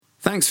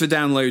Thanks for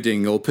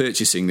downloading or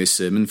purchasing this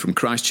sermon from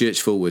Christ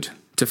Church Fulwood.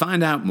 To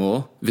find out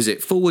more, visit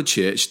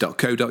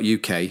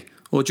fulwoodchurch.co.uk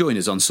or join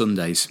us on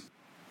Sundays.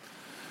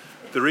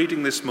 The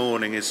reading this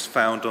morning is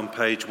found on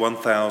page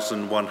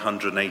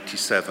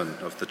 1187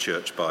 of the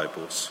Church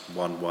Bibles,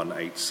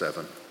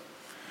 1187,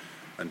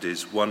 and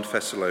is 1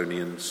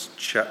 Thessalonians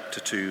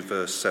chapter 2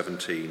 verse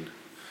 17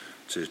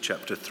 to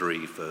chapter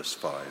 3 verse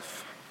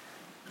 5.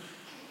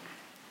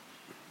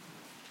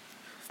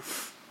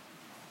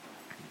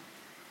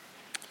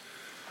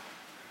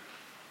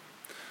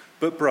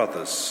 But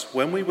brothers,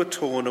 when we were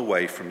torn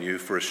away from you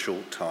for a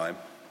short time,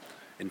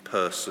 in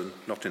person,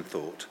 not in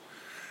thought,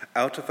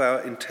 out of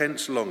our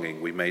intense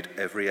longing we made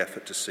every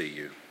effort to see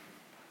you.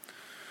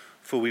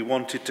 For we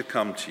wanted to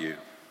come to you.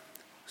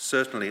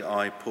 Certainly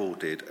I, Paul,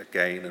 did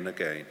again and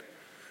again,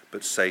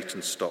 but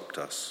Satan stopped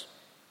us.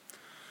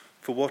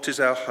 For what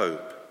is our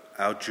hope,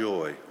 our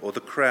joy, or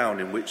the crown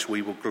in which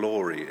we will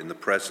glory in the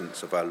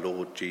presence of our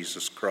Lord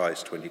Jesus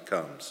Christ when he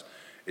comes?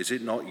 Is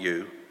it not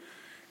you?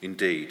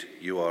 Indeed,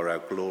 you are our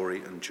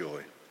glory and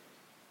joy.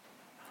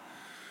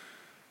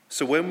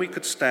 So when we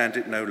could stand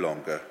it no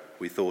longer,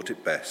 we thought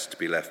it best to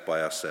be left by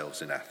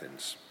ourselves in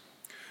Athens.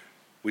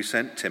 We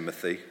sent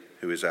Timothy,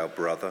 who is our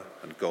brother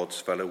and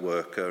God's fellow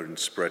worker in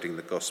spreading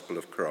the gospel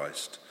of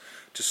Christ,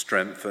 to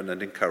strengthen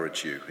and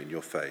encourage you in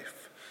your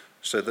faith,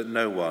 so that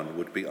no one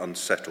would be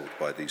unsettled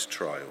by these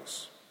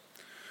trials.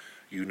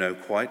 You know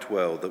quite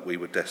well that we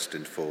were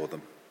destined for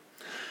them.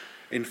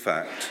 In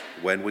fact,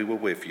 when we were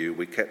with you,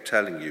 we kept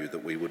telling you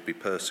that we would be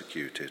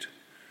persecuted,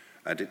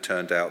 and it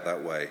turned out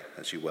that way,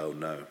 as you well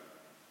know.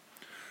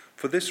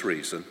 For this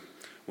reason,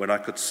 when I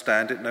could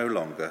stand it no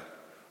longer,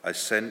 I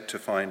sent to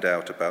find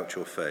out about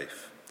your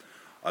faith.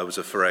 I was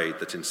afraid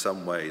that in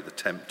some way the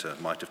tempter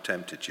might have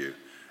tempted you,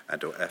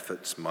 and your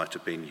efforts might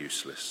have been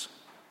useless.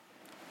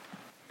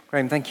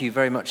 Graham, thank you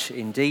very much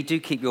indeed. Do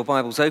keep your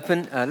Bibles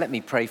open. Let me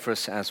pray for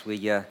us as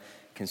we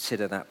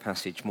consider that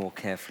passage more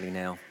carefully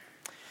now.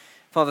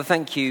 Father,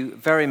 thank you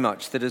very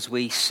much that as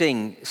we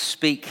sing,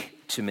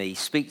 speak to me,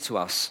 speak to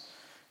us,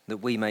 that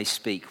we may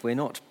speak. We're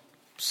not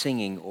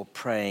singing or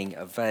praying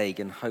a vague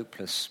and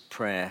hopeless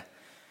prayer.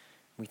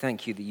 We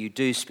thank you that you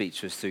do speak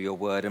to us through your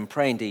word, and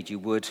pray indeed you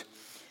would.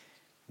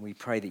 We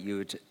pray that you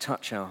would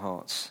touch our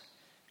hearts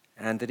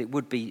and that it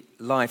would be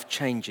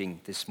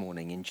life-changing this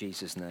morning. In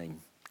Jesus'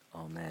 name,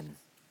 amen.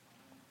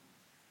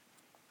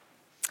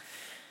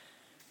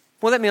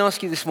 Well, let me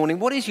ask you this morning,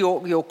 what is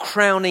your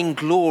crowning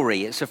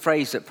glory? It's a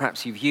phrase that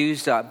perhaps you've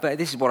used, but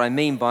this is what I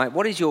mean by it.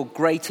 What is your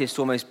greatest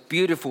or most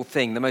beautiful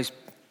thing, the most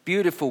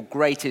beautiful,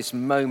 greatest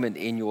moment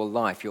in your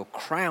life, your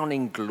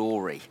crowning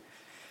glory?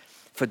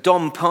 For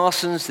Don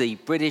Parsons, the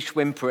British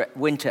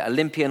Winter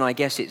Olympian, I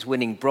guess it's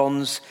winning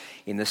bronze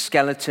in the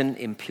skeleton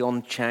in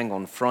Pyeongchang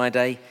on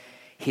Friday.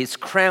 His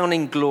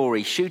crowning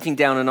glory, shooting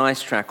down an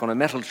ice track on a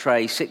metal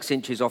tray 6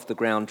 inches off the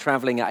ground,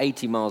 travelling at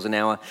 80 miles an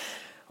hour.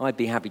 I'd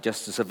be happy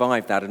just to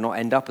survive that and not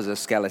end up as a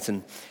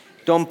skeleton.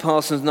 Don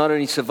Parsons not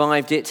only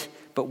survived it,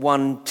 but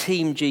won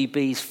Team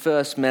GB's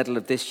first medal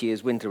of this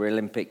year's Winter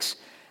Olympics.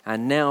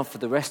 And now for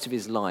the rest of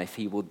his life,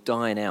 he will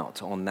dine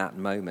out on that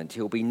moment.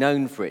 He'll be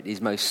known for it,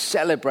 his most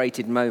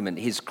celebrated moment,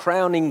 his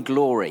crowning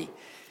glory,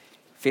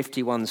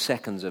 51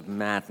 seconds of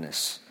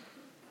madness.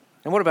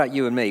 And what about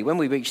you and me? When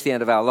we reach the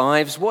end of our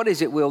lives, what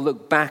is it we'll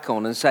look back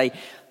on and say,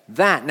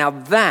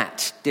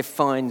 that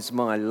defines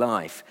my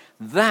life.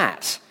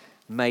 That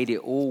made it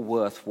all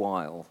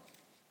worthwhile.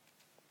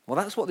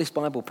 Well, that's what this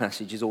Bible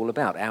passage is all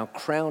about, our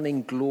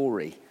crowning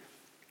glory.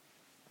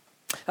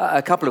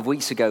 A couple of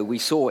weeks ago, we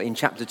saw in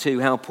chapter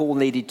 2 how Paul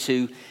needed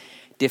to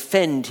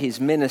defend his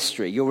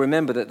ministry. You'll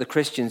remember that the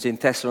Christians in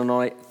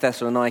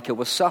Thessalonica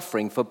were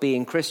suffering for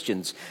being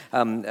Christians.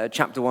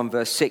 Chapter 1,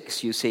 verse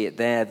 6, you see it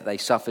there, that they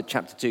suffered.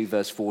 Chapter 2,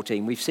 verse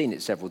 14, we've seen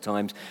it several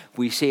times.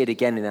 We see it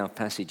again in our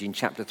passage in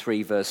chapter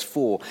 3, verse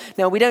 4.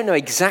 Now, we don't know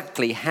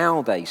exactly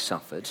how they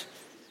suffered,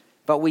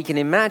 but we can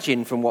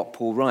imagine from what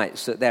Paul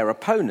writes that their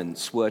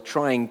opponents were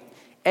trying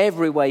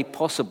every way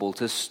possible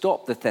to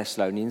stop the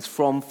Thessalonians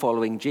from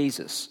following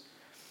Jesus.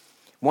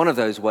 One of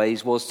those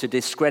ways was to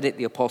discredit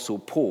the Apostle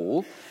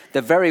Paul,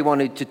 the very one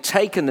who'd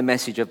taken the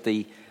message of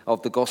the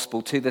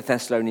gospel to the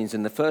Thessalonians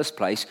in the first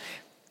place,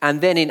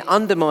 and then in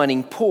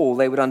undermining Paul,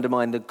 they would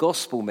undermine the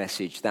gospel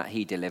message that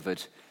he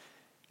delivered,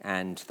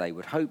 and they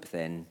would hope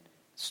then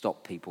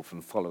stop people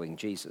from following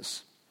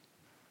Jesus.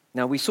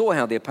 Now, we saw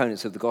how the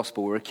opponents of the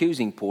gospel were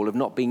accusing Paul of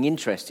not being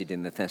interested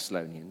in the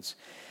Thessalonians.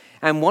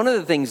 And one of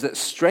the things that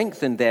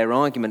strengthened their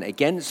argument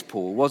against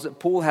Paul was that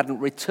Paul hadn't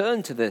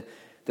returned to the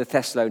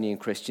Thessalonian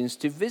Christians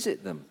to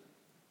visit them.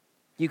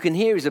 You can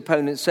hear his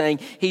opponents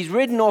saying, he's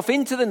ridden off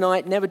into the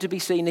night, never to be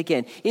seen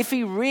again. If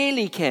he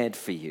really cared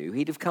for you,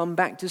 he'd have come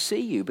back to see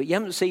you, but you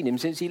haven't seen him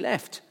since he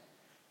left.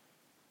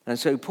 And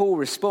so Paul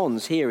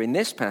responds here in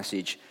this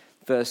passage,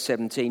 verse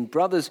 17,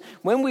 brothers,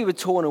 when we were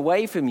torn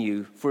away from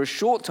you for a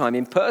short time,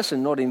 in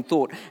person, not in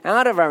thought,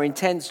 out of our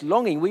intense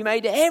longing, we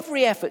made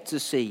every effort to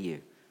see you.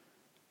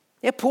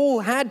 Yeah, Paul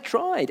had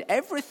tried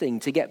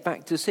everything to get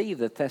back to see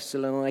the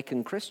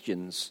Thessalonican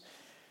Christians.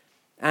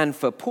 And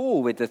for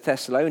Paul with the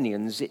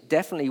Thessalonians, it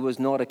definitely was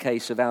not a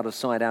case of out of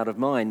sight, out of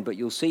mind. But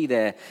you'll see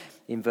there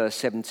in verse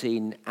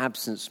 17,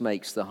 absence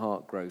makes the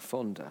heart grow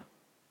fonder.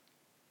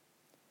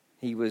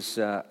 He was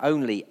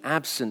only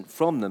absent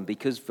from them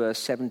because, verse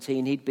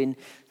 17, he'd been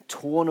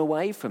torn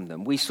away from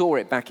them. We saw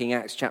it back in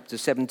Acts chapter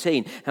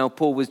 17, how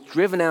Paul was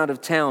driven out of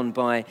town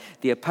by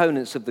the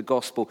opponents of the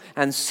gospel.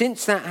 And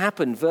since that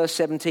happened, verse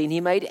 17,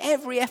 he made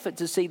every effort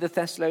to see the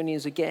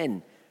Thessalonians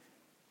again.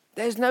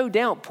 There's no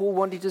doubt Paul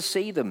wanted to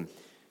see them.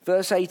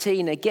 Verse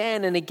 18,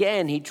 again and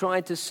again he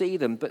tried to see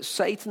them, but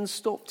Satan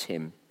stopped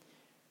him.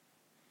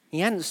 He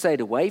hadn't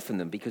stayed away from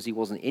them because he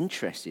wasn't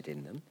interested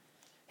in them.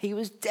 He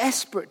was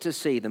desperate to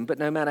see them, but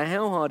no matter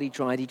how hard he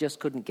tried, he just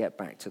couldn't get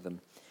back to them.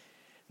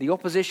 The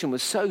opposition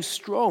was so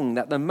strong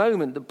that the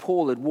moment that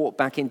Paul had walked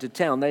back into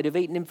town, they'd have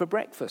eaten him for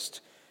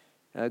breakfast,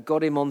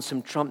 got him on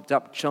some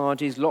trumped-up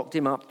charges, locked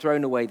him up,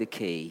 thrown away the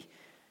key.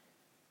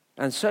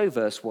 And so,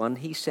 verse 1,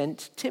 he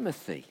sent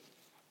Timothy,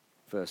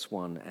 verse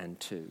 1 and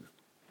 2.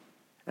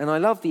 And I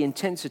love the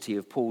intensity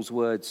of Paul's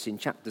words in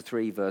chapter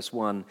 3, verse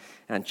 1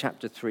 and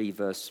chapter 3,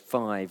 verse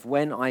 5.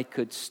 When I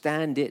could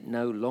stand it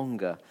no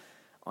longer,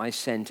 I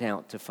sent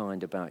out to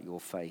find about your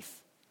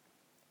faith.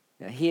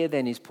 Now here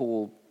then is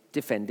Paul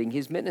defending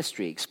his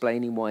ministry,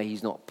 explaining why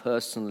he's not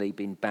personally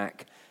been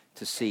back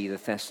to see the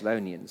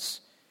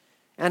Thessalonians.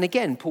 And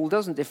again, Paul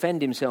doesn't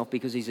defend himself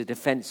because he's a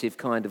defensive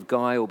kind of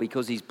guy or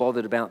because he's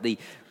bothered about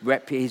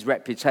his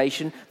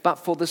reputation, but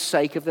for the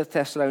sake of the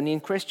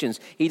Thessalonian Christians.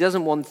 He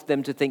doesn't want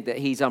them to think that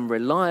he's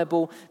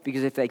unreliable,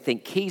 because if they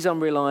think he's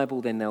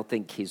unreliable, then they'll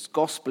think his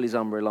gospel is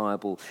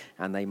unreliable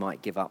and they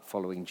might give up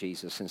following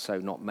Jesus and so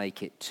not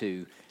make it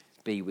to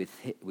be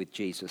with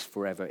Jesus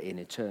forever in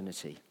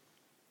eternity.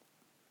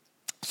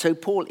 So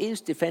Paul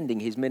is defending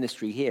his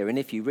ministry here, and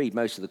if you read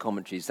most of the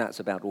commentaries, that's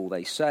about all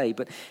they say,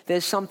 but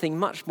there's something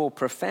much more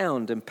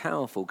profound and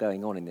powerful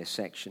going on in this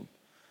section.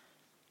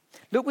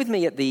 Look with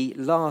me at the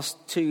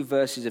last two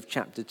verses of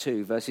chapter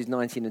 2, verses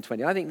 19 and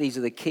 20. I think these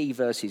are the key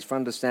verses for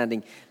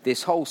understanding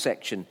this whole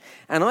section,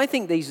 and I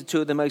think these are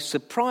two of the most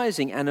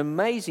surprising and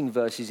amazing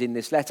verses in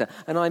this letter,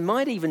 and I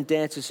might even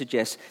dare to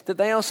suggest that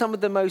they are some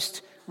of the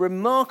most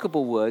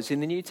remarkable words in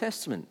the New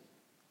Testament.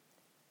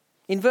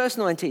 In verse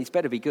 19, it's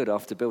better be good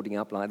after building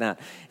up like that.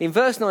 In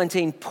verse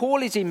 19,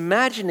 Paul is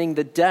imagining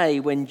the day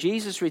when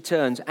Jesus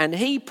returns, and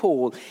he,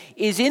 Paul,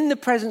 is in the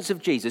presence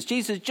of Jesus.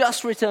 Jesus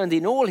just returned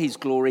in all his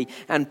glory,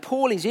 and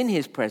Paul is in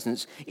his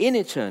presence in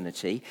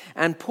eternity.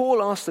 And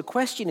Paul asks the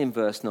question in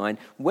verse 9,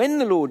 when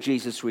the Lord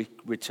Jesus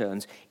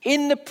returns,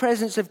 in the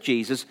presence of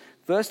Jesus,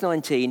 verse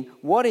 19,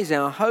 what is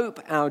our hope,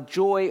 our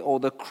joy, or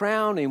the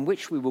crown in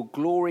which we will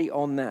glory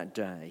on that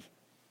day?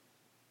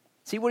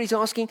 See what he's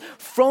asking?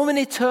 From an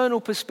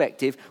eternal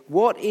perspective,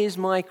 what is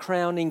my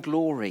crowning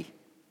glory?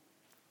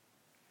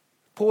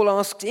 Paul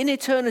asks, in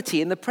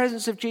eternity, in the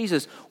presence of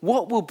Jesus,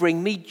 what will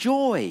bring me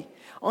joy?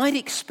 I'd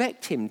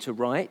expect him to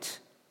write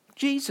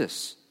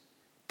Jesus,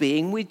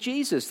 being with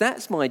Jesus.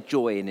 That's my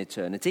joy in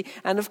eternity.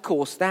 And of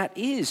course that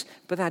is,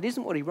 but that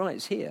isn't what he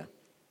writes here.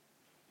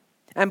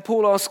 And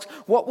Paul asks,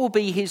 what will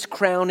be his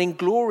crowning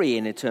glory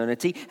in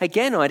eternity?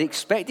 Again, I'd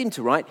expect him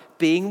to write,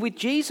 being with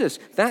Jesus.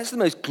 That's the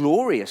most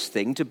glorious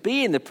thing, to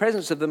be in the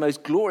presence of the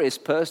most glorious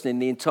person in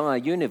the entire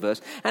universe.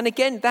 And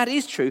again, that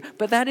is true,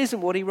 but that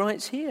isn't what he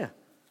writes here.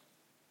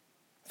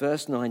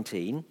 Verse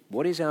 19,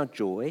 what is our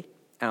joy,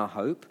 our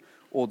hope,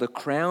 or the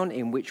crown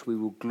in which we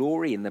will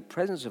glory in the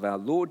presence of our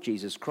Lord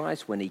Jesus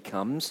Christ when he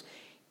comes?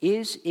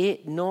 Is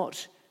it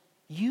not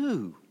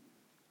you?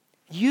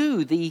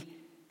 You, the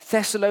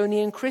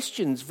Thessalonian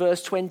Christians,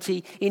 verse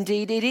 20,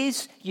 indeed it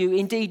is you,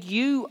 indeed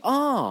you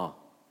are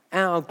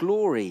our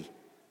glory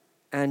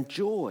and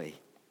joy.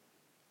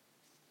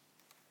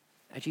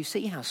 And you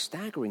see how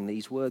staggering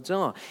these words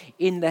are.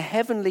 In the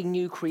heavenly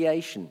new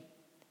creation,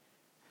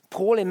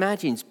 Paul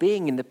imagines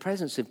being in the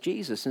presence of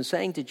Jesus and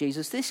saying to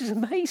Jesus, this is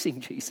amazing,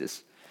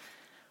 Jesus.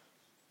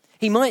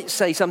 He might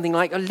say something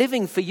like,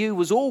 living for you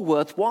was all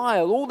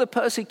worthwhile. All the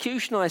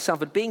persecution I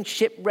suffered, being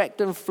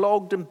shipwrecked and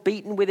flogged and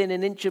beaten within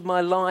an inch of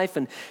my life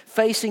and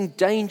facing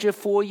danger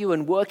for you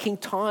and working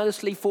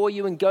tirelessly for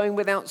you and going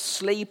without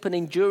sleep and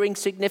enduring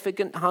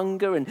significant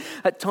hunger and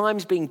at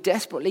times being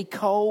desperately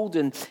cold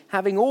and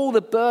having all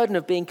the burden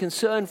of being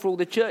concerned for all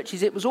the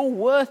churches. It was all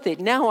worth it.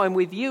 Now I'm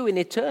with you in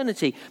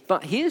eternity.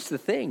 But here's the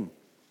thing.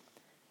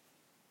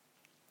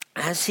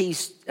 As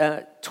he's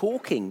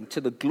talking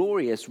to the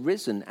glorious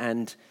risen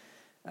and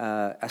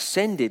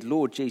ascended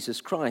Lord Jesus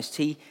Christ,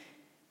 he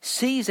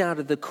sees out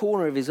of the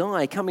corner of his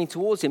eye coming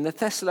towards him the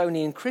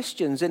Thessalonian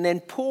Christians, and then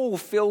Paul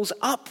fills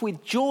up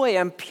with joy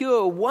and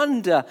pure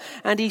wonder,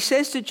 and he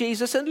says to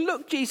Jesus, and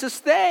look, Jesus,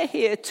 they're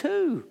here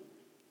too.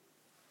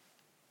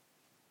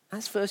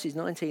 That's verses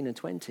 19 and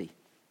 20.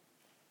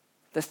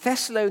 The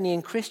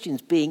Thessalonian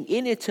Christians being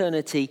in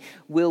eternity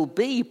will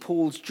be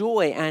Paul's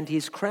joy and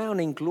his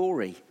crowning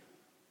glory.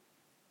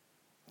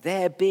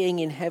 Their being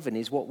in heaven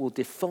is what will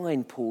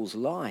define Paul's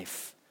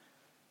life.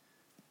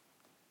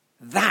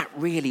 That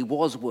really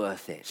was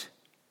worth it.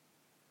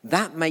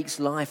 That makes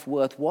life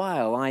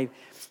worthwhile.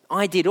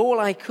 I did all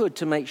I could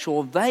to make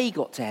sure they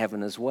got to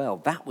heaven as well.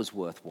 That was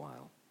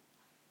worthwhile.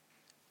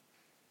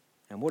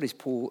 And what is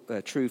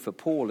true for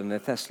Paul and the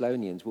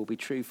Thessalonians will be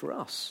true for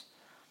us.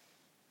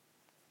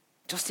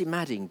 Just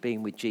imagine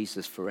being with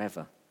Jesus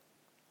forever.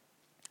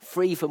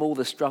 Free from all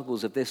the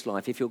struggles of this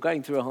life. If you're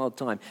going through a hard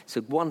time, it's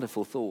a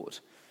wonderful thought.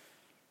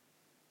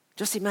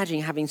 Just imagine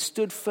having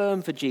stood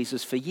firm for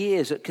Jesus for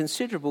years at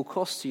considerable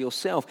cost to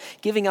yourself,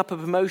 giving up a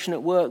promotion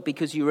at work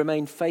because you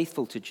remained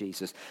faithful to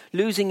Jesus,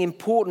 losing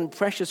important,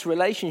 precious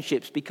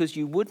relationships because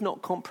you would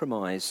not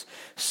compromise,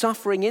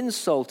 suffering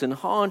insult and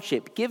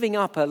hardship, giving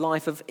up a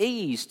life of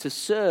ease to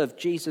serve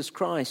Jesus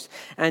Christ,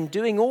 and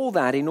doing all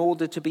that in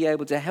order to be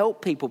able to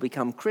help people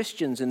become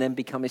Christians and then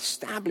become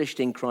established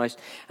in Christ,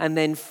 and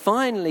then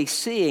finally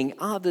seeing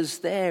others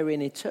there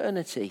in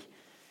eternity.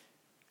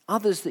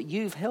 Others that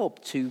you've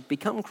helped to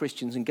become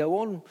Christians and go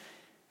on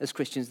as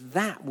Christians,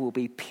 that will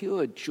be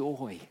pure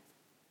joy.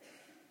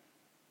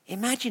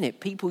 Imagine it,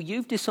 people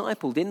you've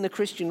discipled in the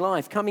Christian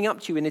life coming up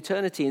to you in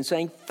eternity and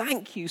saying,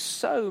 thank you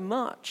so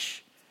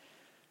much.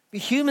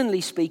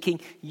 Humanly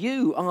speaking,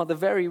 you are the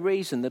very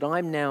reason that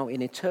I'm now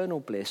in eternal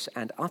bliss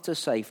and utter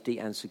safety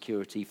and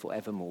security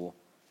forevermore.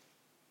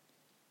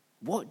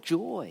 What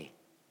joy.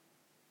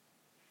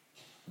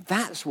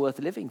 That's worth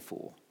living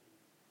for.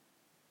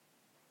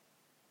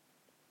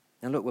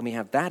 Now look, when we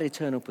have that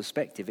eternal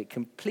perspective, it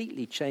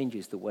completely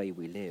changes the way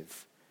we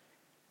live.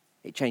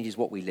 It changes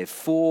what we live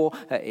for.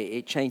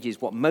 It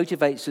changes what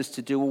motivates us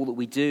to do all that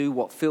we do,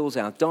 what fills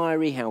our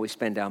diary, how we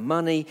spend our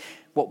money,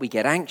 what we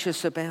get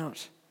anxious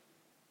about.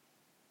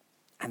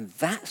 And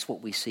that's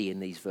what we see in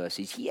these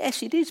verses.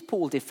 Yes, it is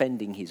Paul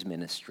defending his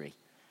ministry,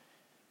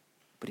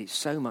 but it's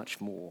so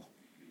much more.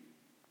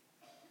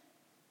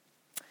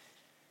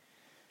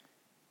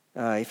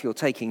 If you're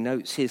taking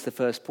notes, here's the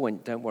first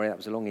point. Don't worry, that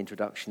was a long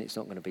introduction. It's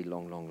not going to be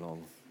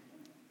long.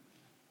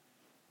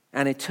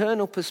 An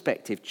eternal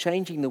perspective,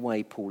 changing the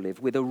way Paul lived.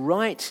 With a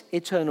right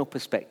eternal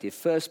perspective,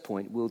 first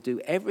point, we'll do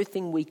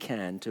everything we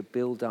can to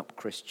build up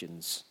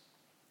Christians.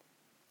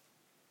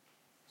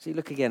 See,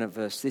 look again at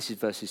this is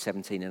verses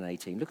 17 and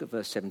 18. Look at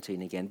verse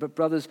 17 again. But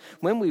brothers,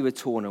 when we were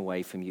torn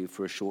away from you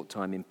for a short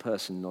time in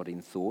person, not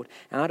in thought,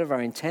 out of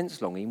our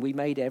intense longing, we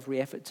made every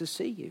effort to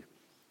see you.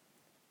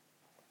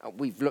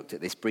 We've looked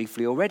at this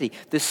briefly already.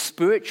 The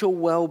spiritual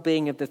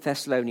well-being of the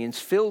Thessalonians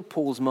filled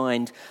Paul's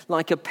mind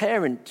like a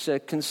parent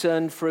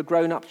concerned for a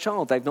grown-up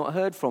child they've not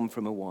heard from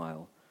a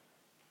while,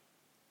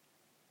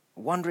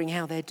 wondering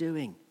how they're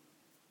doing.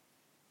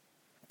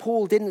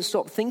 Paul didn't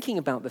stop thinking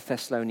about the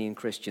Thessalonian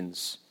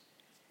Christians.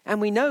 And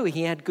we know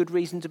he had good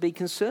reason to be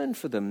concerned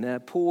for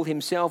them. Paul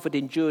himself had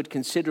endured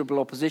considerable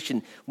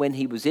opposition when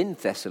he was in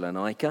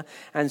Thessalonica,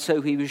 and so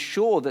he was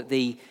sure that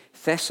the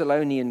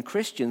Thessalonian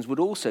Christians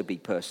would also be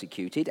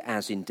persecuted,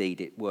 as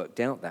indeed it worked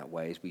out that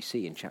way, as we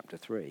see in chapter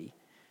 3.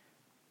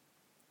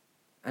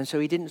 And so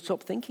he didn't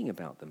stop thinking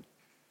about them.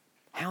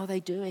 How are they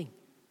doing?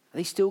 Are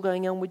they still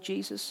going on with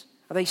Jesus?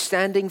 Are they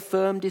standing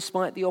firm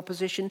despite the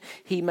opposition?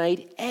 He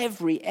made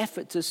every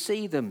effort to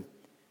see them.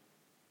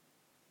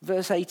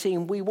 Verse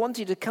 18, we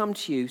wanted to come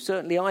to you.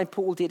 Certainly I,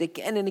 Paul, did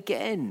again and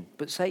again,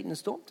 but Satan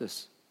stopped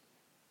us.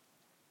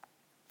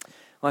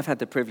 I've had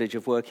the privilege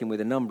of working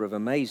with a number of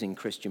amazing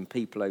Christian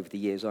people over the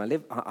years.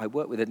 I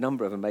work with a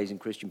number of amazing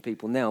Christian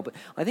people now, but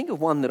I think of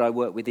one that I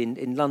work with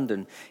in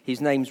London. His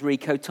name's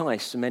Rico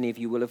Tice, and many of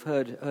you will have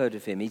heard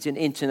of him. He's an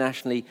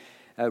internationally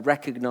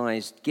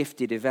recognized,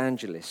 gifted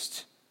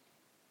evangelist.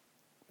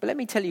 But let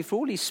me tell you, for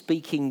all his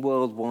speaking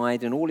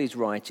worldwide and all his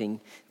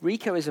writing,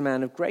 Rico is a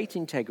man of great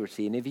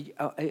integrity and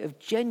of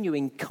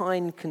genuine,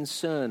 kind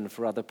concern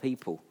for other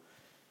people.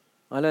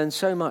 I learned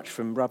so much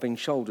from rubbing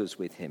shoulders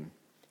with him.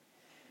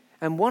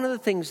 And one of the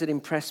things that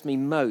impressed me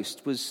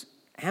most was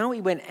how he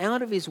went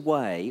out of his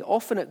way,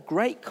 often at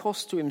great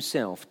cost to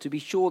himself, to be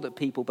sure that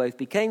people both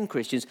became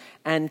Christians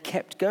and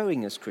kept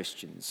going as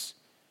Christians.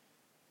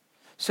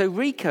 So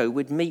Rico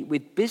would meet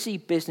with busy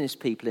business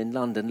people in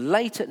London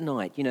late at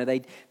night. You know,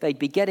 they'd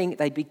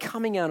be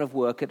coming out of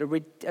work at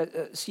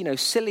a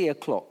silly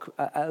o'clock,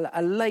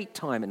 a late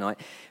time at night.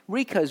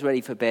 Rico's ready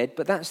for bed,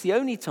 but that's the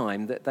only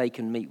time that they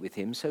can meet with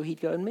him, so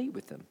he'd go and meet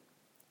with them.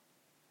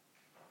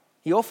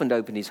 He often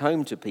opened his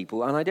home to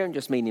people, and I don't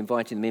just mean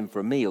inviting them in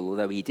for a meal,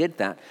 although he did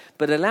that,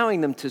 but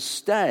allowing them to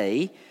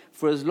stay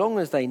for as long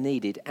as they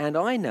needed, and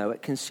I know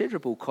at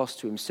considerable cost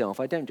to himself.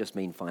 I don't just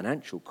mean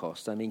financial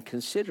cost, I mean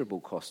considerable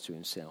cost to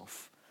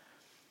himself.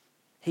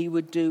 He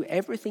would do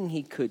everything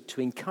he could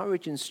to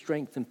encourage and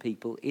strengthen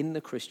people in the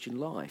Christian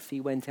life.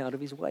 He went out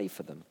of his way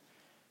for them.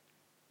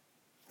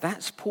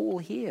 That's Paul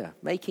here,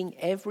 making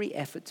every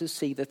effort to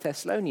see the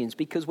Thessalonians,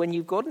 because when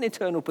you've got an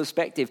eternal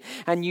perspective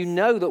and you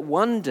know that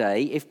one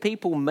day, if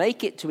people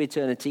make it to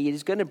eternity, it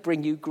is going to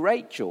bring you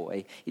great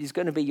joy, it is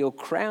going to be your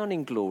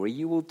crowning glory,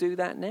 you will do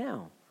that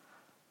now.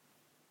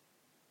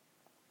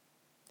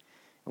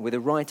 And with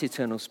a right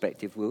eternal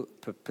perspective,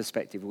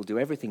 we'll do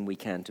everything we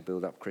can to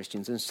build up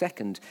Christians. And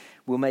second,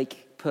 we'll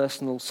make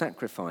personal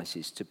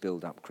sacrifices to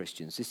build up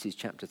Christians. This is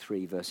chapter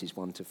 3, verses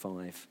 1 to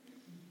 5.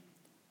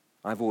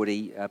 I've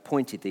already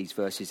pointed these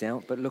verses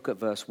out, but look at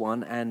verse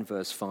 1 and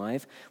verse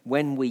 5.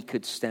 When we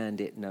could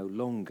stand it no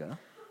longer,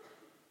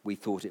 we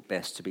thought it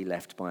best to be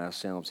left by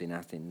ourselves in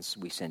Athens.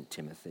 We sent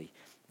Timothy.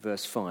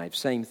 Verse 5,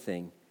 same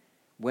thing.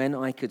 When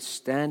I could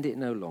stand it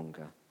no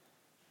longer,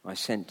 I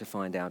sent to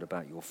find out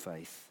about your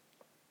faith.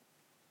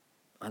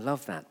 I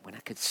love that. When I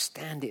could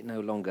stand it no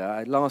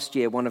longer. Last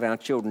year, one of our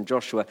children,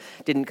 Joshua,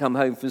 didn't come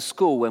home from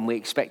school when we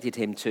expected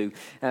him to.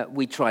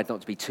 We tried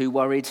not to be too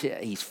worried.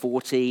 He's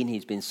 14.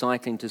 He's been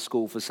cycling to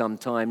school for some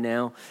time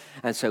now.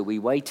 And so we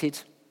waited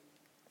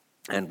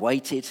and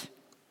waited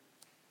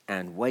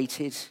and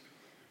waited.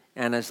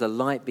 And as the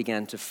light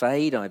began to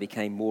fade, I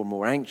became more and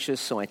more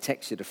anxious. So I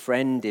texted a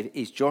friend,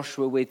 is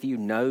Joshua with you?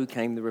 No,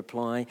 came the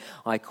reply.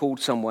 I called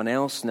someone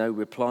else, no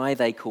reply.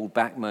 They called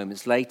back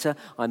moments later.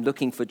 I'm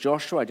looking for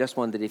Joshua. I just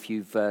wondered if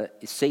you've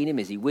seen him.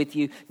 Is he with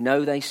you?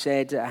 No, they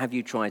said. Have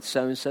you tried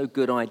so-and-so?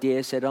 Good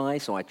idea, said I.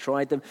 So I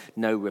tried them.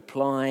 No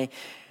reply.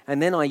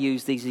 And then I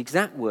used these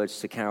exact words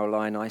to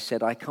Caroline. I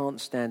said, I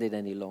can't stand it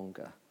any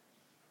longer.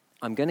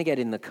 I'm going to get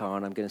in the car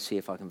and I'm going to see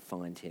if I can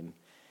find him.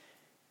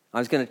 I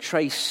was going to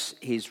trace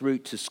his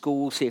route to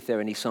school, see if there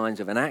are any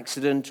signs of an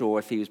accident or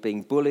if he was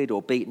being bullied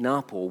or beaten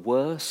up or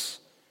worse.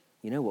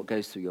 You know what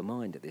goes through your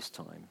mind at this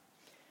time.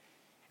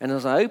 And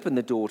as I opened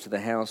the door to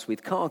the house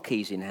with car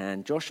keys in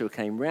hand, Joshua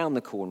came round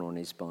the corner on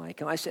his bike.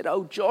 And I said,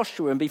 oh,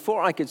 Joshua, and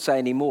before I could say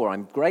any more,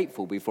 I'm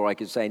grateful before I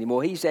could say any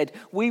more, he said,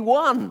 we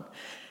won.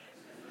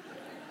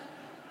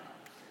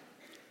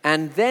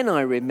 And then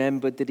I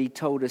remembered that he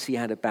told us he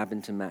had a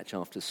badminton match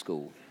after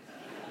school.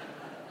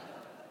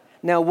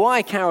 Now,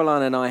 why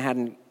Caroline and I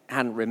hadn't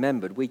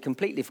remembered, we'd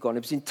completely forgotten.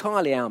 It was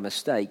entirely our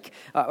mistake.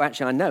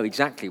 Actually, I know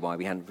exactly why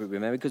we hadn't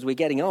remembered, because we're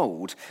getting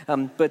old.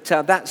 But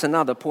that's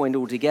another point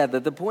altogether.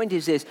 The point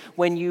is this: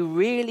 when you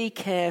really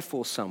care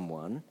for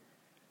someone,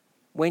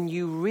 when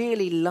you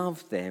really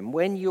love them,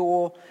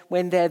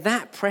 when they're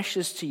that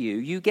precious to you,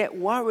 you get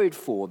worried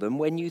for them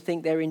when you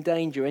think they're in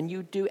danger, and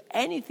you do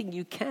anything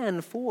you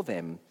can for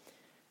them.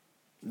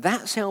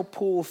 That's how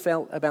Paul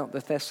felt about the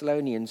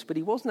Thessalonians, but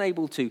he wasn't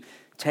able to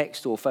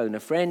text or phone a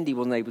friend. He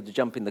wasn't able to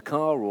jump in the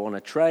car or on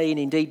a train.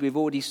 Indeed, we've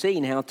already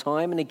seen how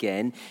time and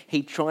again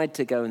he tried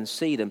to go and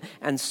see them.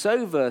 And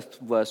so,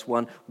 verse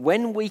 1,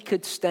 when we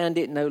could stand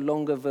it no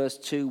longer, verse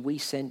 2, we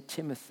sent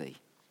Timothy.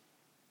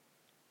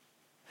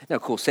 Now,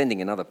 of course,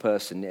 sending another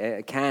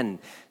person can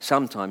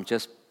sometimes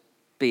just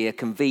be a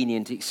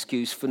convenient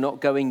excuse for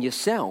not going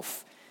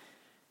yourself.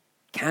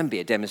 Can be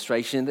a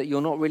demonstration that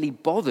you're not really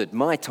bothered.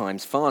 My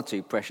time's far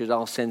too precious.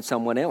 I'll send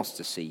someone else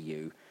to see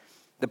you.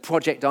 The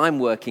project I'm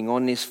working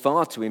on is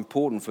far too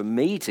important for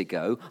me to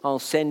go. I'll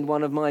send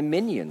one of my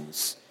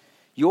minions.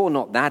 You're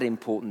not that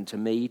important to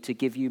me to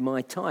give you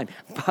my time.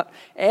 But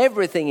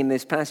everything in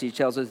this passage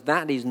tells us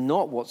that is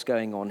not what's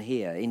going on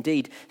here.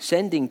 Indeed,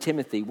 sending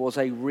Timothy was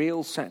a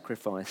real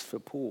sacrifice for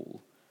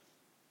Paul.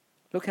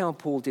 Look how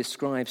Paul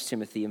describes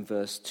Timothy in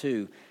verse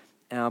 2.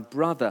 Our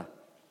brother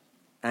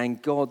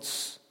and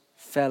God's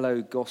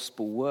fellow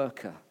gospel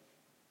worker.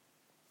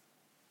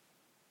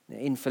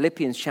 In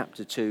Philippians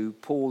chapter 2,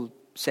 Paul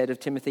said of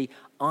Timothy,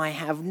 I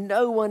have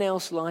no one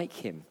else like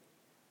him.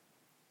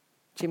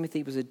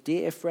 Timothy was a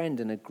dear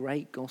friend and a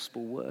great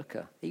gospel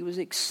worker. He was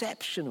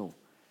exceptional.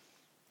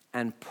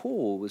 And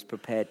Paul was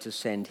prepared to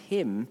send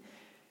him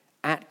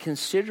at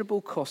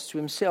considerable cost to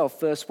himself.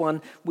 Verse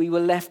 1, we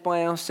were left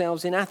by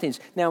ourselves in Athens.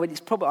 Now,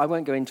 I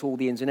won't go into all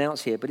the ins and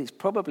outs here, but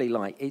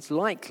it's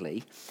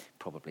likely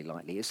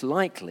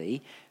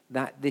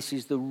that this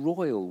is the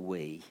royal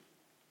we.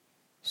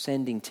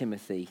 Sending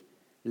Timothy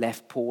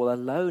left Paul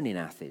alone in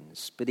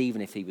Athens. But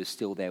even if he was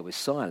still there with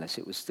Silas,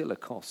 it was still a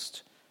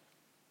cost.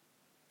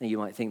 Now you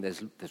might think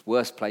there's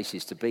worse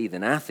places to be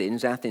than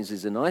Athens. Athens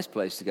is a nice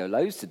place to go.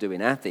 Loads to do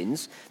in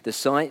Athens. The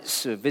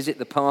sights, visit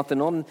the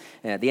Parthenon,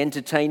 the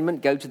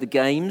entertainment, go to the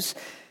games.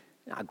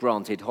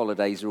 Granted,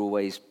 holidays are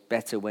always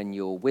better when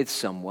you're with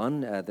someone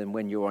than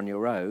when you're on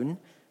your own.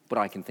 But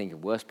I can think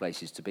of worse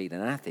places to be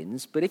than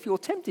Athens. But if you're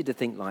tempted to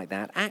think like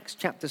that, Acts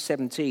chapter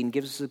 17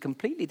 gives us a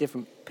completely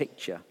different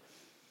picture.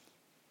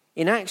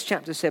 In Acts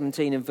chapter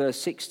 17 and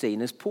verse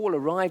 16, as Paul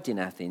arrived in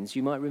Athens,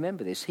 you might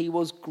remember this, he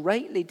was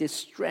greatly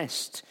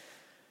distressed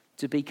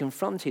to be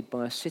confronted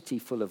by a city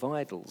full of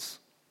idols.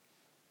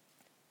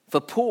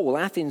 For Paul,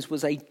 Athens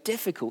was a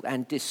difficult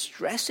and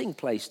distressing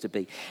place to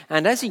be.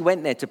 And as he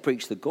went there to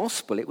preach the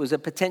gospel, it was a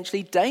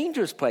potentially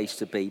dangerous place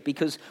to be,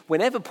 because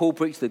whenever Paul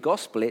preached the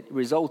gospel, it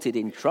resulted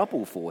in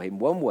trouble for him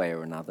one way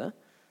or another.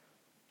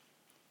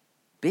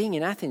 Being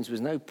in Athens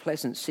was no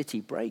pleasant city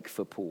break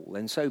for Paul,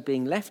 and so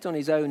being left on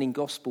his own in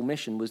gospel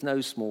mission was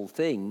no small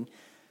thing.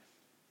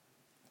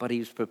 But he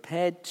was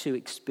prepared to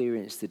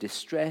experience the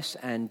distress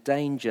and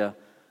danger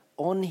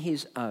on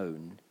his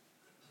own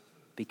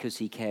because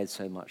he cared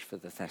so much for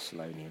the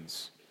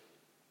Thessalonians.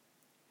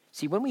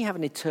 See, when we have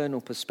an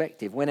eternal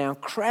perspective, when our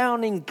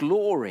crowning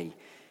glory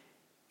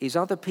is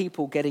other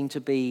people getting to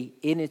be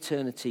in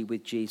eternity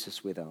with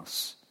Jesus with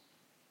us,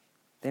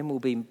 then we'll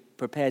be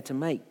prepared to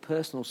make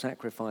personal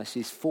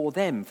sacrifices for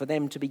them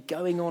to be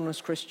going on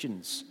as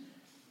Christians.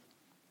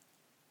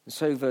 And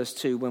so verse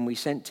 2, when we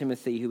sent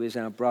Timothy, who is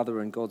our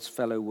brother and God's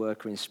fellow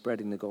worker in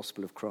spreading the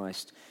gospel of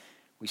Christ,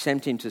 we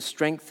sent him to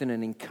strengthen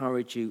and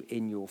encourage you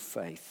in your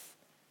faith.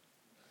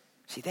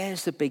 See,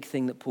 there's the big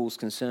thing that Paul's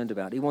concerned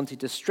about. He wanted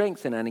to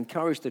strengthen and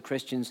encourage the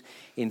Christians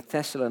in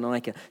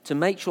Thessalonica to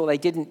make sure they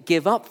didn't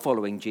give up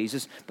following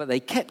Jesus, but they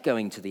kept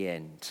going to the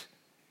end,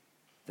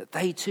 that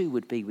they too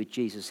would be with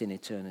Jesus in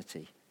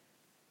eternity.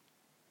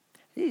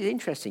 It is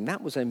interesting.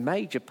 That was a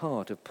major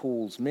part of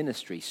Paul's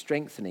ministry,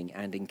 strengthening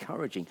and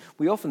encouraging.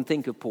 We often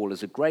think of Paul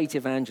as a great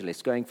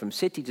evangelist going from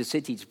city to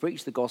city to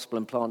preach the gospel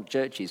and plant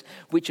churches,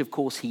 which of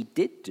course he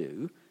did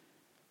do.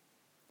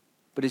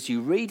 But as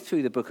you read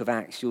through the book of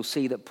Acts, you'll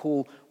see that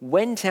Paul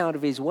went out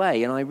of his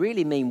way, and I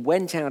really mean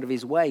went out of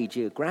his way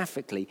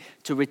geographically,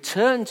 to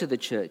return to the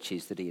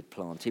churches that he had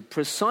planted,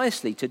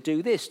 precisely to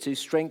do this, to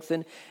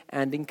strengthen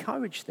and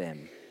encourage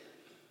them.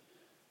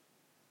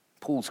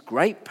 Paul's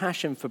great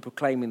passion for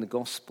proclaiming the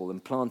gospel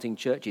and planting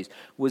churches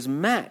was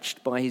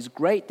matched by his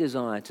great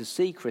desire to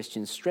see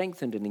Christians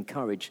strengthened and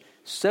encouraged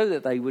so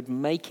that they would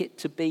make it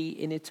to be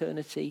in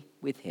eternity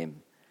with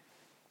him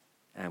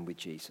and with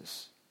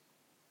Jesus.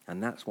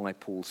 And that's why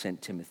Paul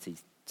sent Timothy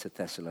to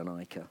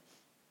Thessalonica.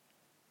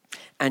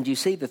 And you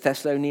see, the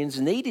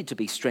Thessalonians needed to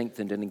be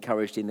strengthened and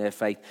encouraged in their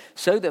faith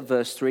so that,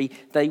 verse 3,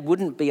 they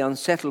wouldn't be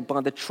unsettled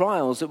by the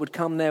trials that would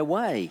come their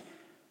way,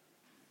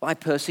 by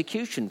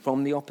persecution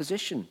from the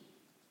opposition.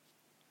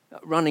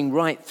 Running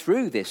right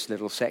through this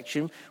little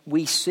section,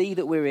 we see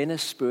that we're in a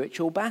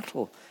spiritual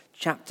battle.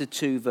 Chapter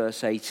 2,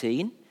 verse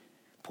 18.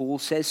 Paul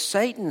says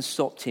Satan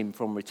stopped him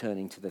from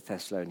returning to the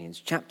Thessalonians.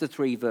 Chapter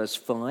 3, verse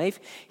 5,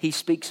 he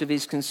speaks of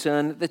his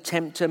concern that the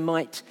tempter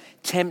might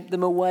tempt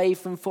them away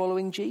from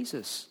following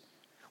Jesus.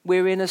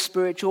 We're in a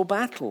spiritual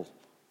battle.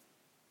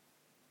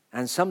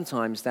 And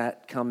sometimes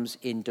that comes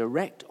in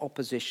direct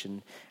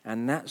opposition,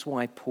 and that's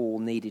why Paul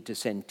needed to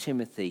send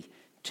Timothy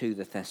to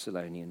the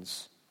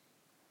Thessalonians.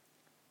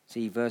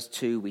 See, verse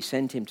 2, we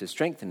sent him to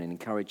strengthen and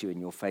encourage you in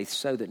your faith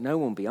so that no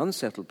one be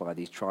unsettled by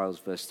these trials.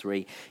 Verse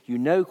 3, you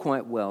know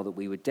quite well that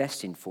we were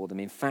destined for them.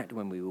 In fact,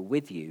 when we were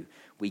with you,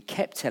 we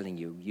kept telling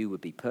you you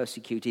would be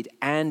persecuted,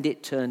 and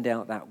it turned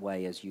out that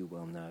way, as you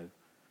well know.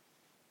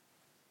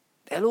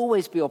 There'll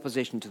always be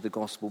opposition to the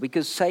gospel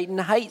because Satan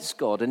hates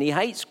God and he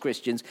hates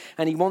Christians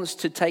and he wants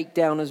to take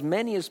down as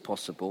many as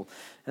possible.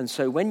 And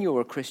so when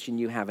you're a Christian,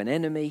 you have an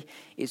enemy.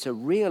 It's a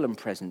real and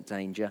present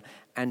danger.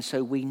 And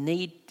so we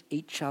need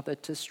each other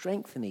to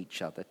strengthen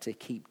each other to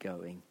keep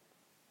going.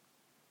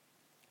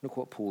 Look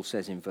what Paul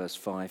says in verse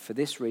 5. For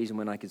this reason,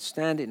 when I could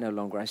stand it no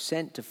longer, I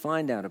sent to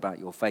find out about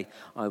your faith.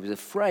 I was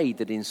afraid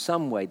that in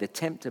some way the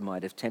tempter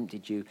might have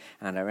tempted you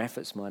and our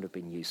efforts might have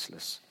been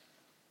useless.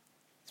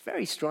 It's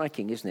very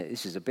striking, isn't it?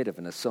 This is a bit of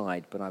an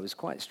aside, but I was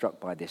quite struck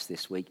by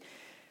this week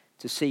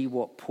to see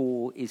what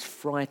Paul is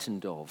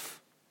frightened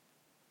of.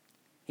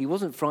 He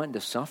wasn't frightened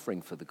of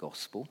suffering for the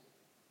gospel.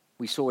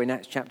 We saw in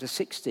Acts chapter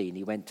 16,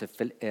 he went to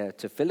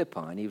Philippi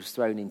and he was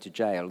thrown into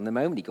jail. And the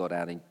moment he got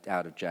out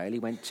of jail, he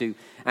went to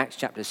Acts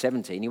chapter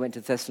 17, he went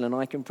to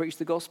Thessalonica and preached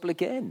the gospel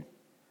again.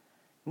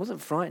 He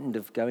wasn't frightened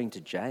of going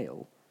to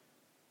jail,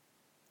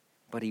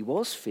 but he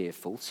was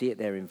fearful, see it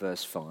there in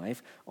verse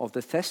 5, of the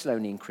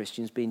Thessalonian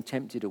Christians being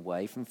tempted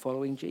away from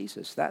following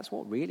Jesus. That's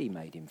what really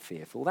made him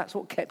fearful. That's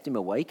what kept him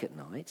awake at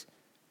night,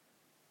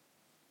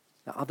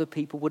 that other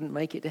people wouldn't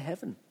make it to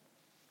heaven.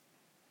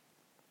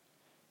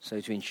 So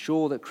to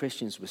ensure that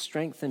Christians were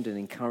strengthened and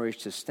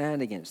encouraged to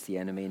stand against the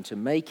enemy and to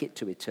make it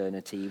to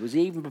eternity, he was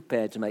even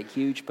prepared to make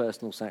huge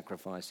personal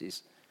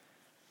sacrifices.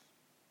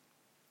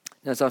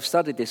 Now, as I've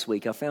studied this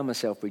week, I found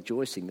myself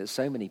rejoicing that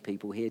so many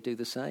people here do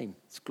the same.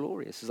 It's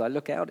glorious. As I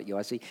look out at you,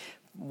 I see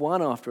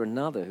one after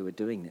another who are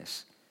doing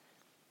this.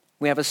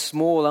 We have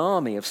an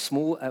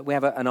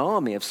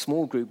army of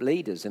small group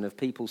leaders and of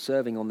people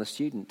serving on the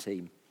student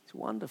team. It's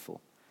wonderful.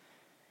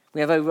 We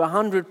have over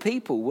 100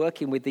 people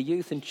working with the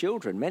youth and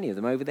children, many of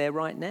them over there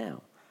right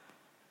now.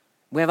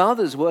 We have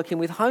others working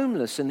with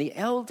homeless and the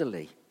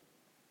elderly.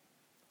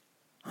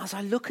 As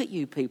I look at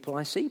you people,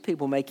 I see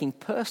people making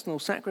personal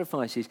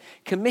sacrifices,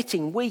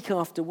 committing week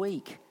after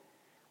week,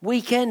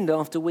 weekend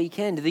after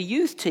weekend. The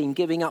youth team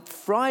giving up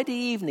Friday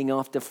evening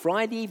after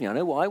Friday evening. I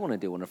know what I want to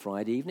do on a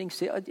Friday evening,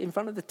 sit in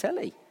front of the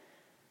telly.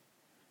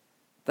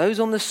 Those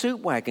on the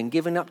soup wagon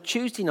giving up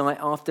Tuesday night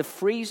after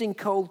freezing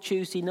cold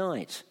Tuesday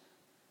night.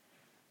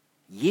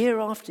 Year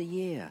after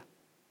year,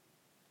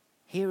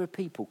 here are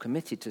people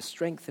committed to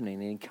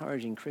strengthening and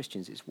encouraging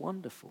Christians. It's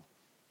wonderful.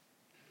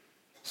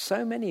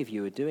 So many of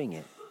you are doing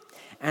it.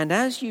 And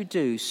as you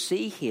do,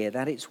 see here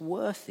that it's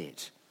worth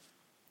it.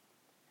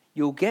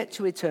 You'll get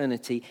to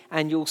eternity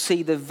and you'll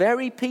see the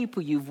very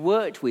people you've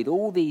worked with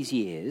all these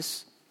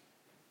years.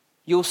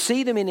 You'll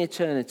see them in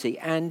eternity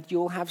and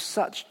you'll have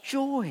such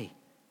joy.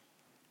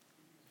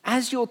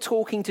 As you're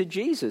talking to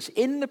Jesus,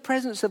 in the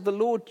presence of the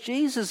Lord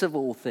Jesus of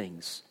all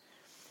things,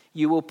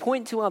 you will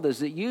point to others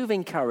that you've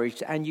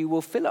encouraged and you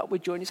will fill up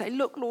with joy and you say,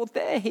 look, Lord,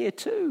 they're here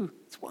too.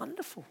 It's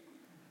wonderful.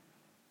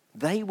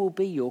 They will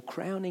be your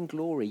crowning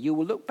glory. You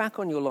will look back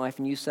on your life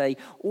and you say,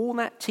 all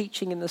that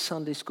teaching in the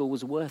Sunday school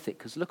was worth it,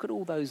 because look at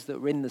all those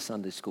that were in the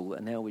Sunday school that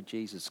are now with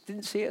Jesus.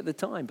 Didn't see it at the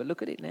time, but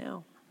look at it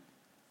now.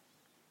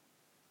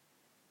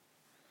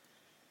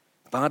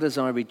 But as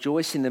I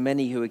rejoice in the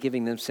many who are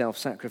giving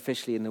themselves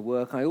sacrificially in the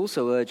work, I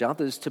also urge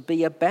others to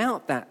be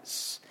about that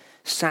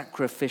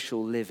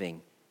sacrificial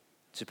living,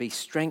 to be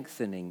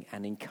strengthening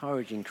and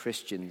encouraging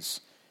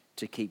Christians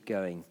to keep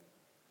going.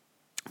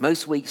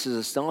 Most weeks as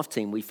a staff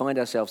team, we find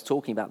ourselves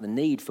talking about the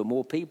need for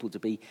more people to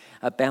be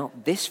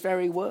about this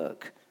very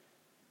work,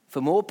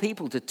 for more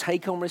people to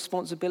take on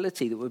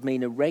responsibility that would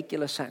mean a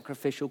regular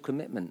sacrificial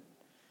commitment.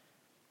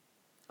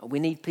 We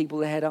need people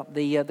to head up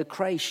the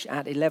creche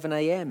at 11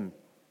 a.m.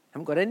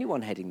 Haven't got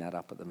anyone heading that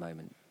up at the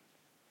moment.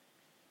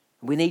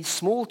 We need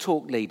small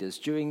talk leaders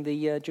during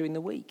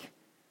the week.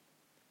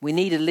 We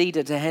need a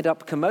leader to head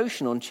up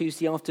commotion on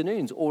Tuesday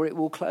afternoons, or it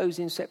will close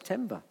in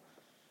September.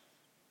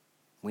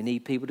 We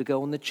need people to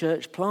go on the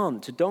church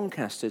plant to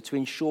Doncaster to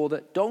ensure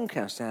that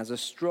Doncaster has a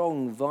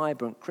strong,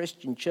 vibrant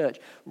Christian church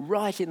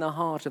right in the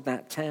heart of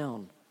that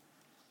town.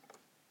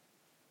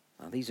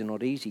 Now, these are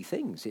not easy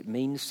things. It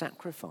means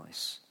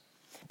sacrifice.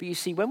 But you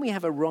see, when we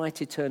have a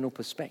right eternal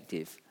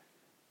perspective,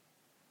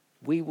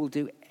 we will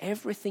do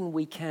everything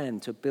we can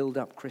to build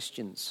up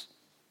Christians.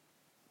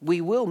 We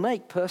will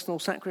make personal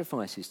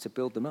sacrifices to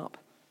build them up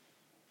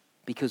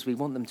because we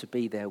want them to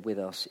be there with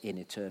us in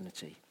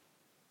eternity.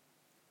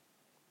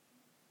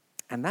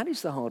 And that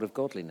is the heart of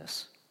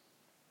godliness,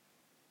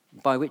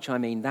 by which I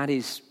mean that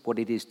is what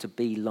it is to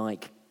be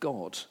like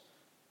God.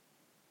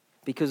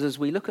 Because as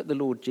we look at the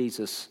Lord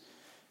Jesus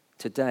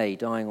today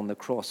dying on the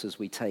cross as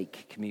we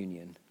take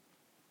communion,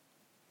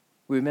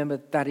 we remember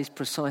that is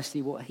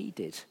precisely what he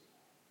did.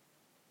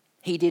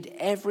 He did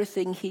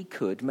everything he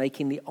could,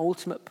 making the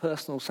ultimate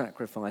personal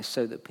sacrifice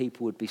so that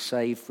people would be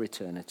saved for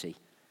eternity.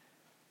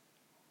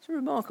 It's a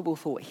remarkable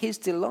thought. His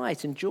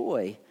delight and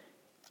joy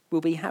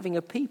will be having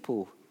a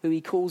people who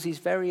he calls his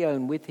very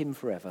own with him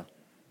forever.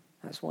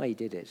 That's why he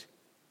did it.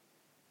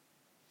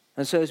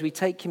 And so as we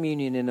take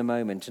communion in a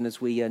moment and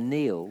as we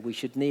kneel, we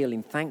should kneel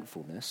in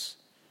thankfulness,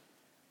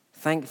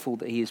 thankful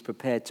that he is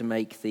prepared to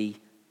make the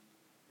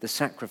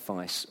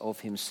sacrifice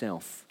of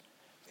himself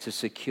to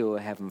secure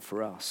heaven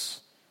for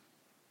us.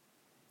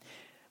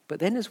 But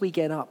then as we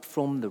get up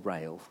from the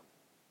rail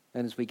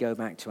and as we go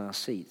back to our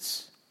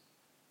seats,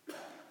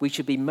 we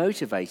should be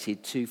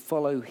motivated to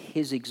follow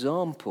his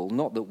example,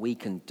 not that we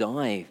can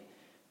die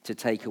to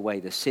take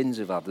away the sins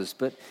of others,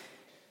 but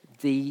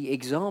the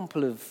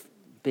example of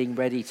being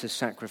ready to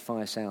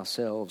sacrifice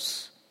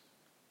ourselves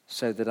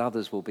so that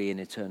others will be in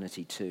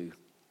eternity too.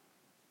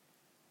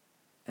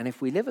 And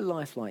if we live a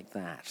life like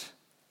that,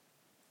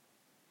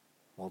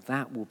 well,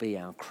 that will be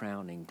our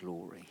crowning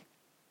glory.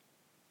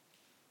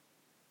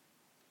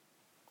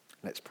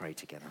 Let's pray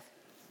together.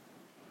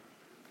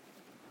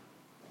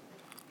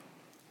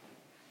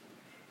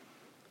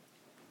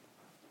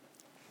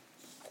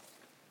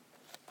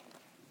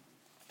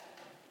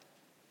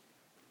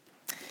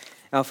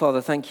 Our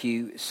Father, thank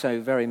you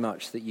so very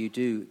much that you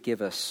do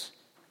give us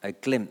a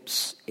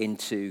glimpse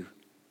into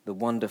the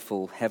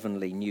wonderful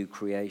heavenly new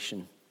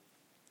creation.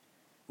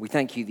 We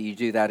thank you that you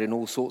do that in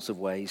all sorts of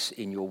ways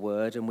in your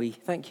word, and we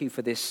thank you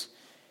for this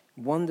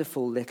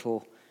wonderful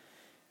little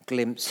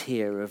glimpse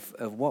here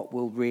of what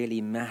will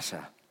really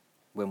matter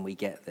when we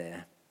get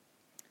there.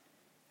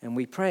 And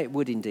we pray it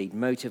would indeed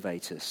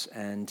motivate us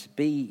and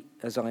be,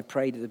 as I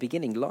prayed at the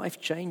beginning,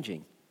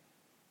 life-changing,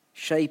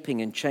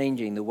 shaping and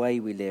changing the way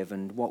we live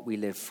and what we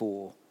live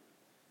for,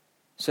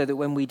 so that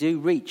when we do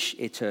reach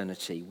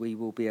eternity, we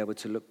will be able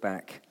to look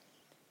back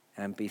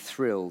and be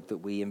thrilled that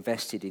we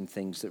invested in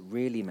things that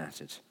really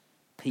mattered,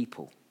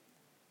 people,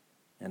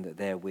 and that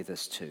they're with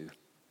us too.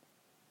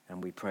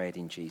 And we pray it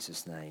in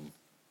Jesus' name.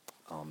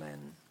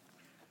 Amen.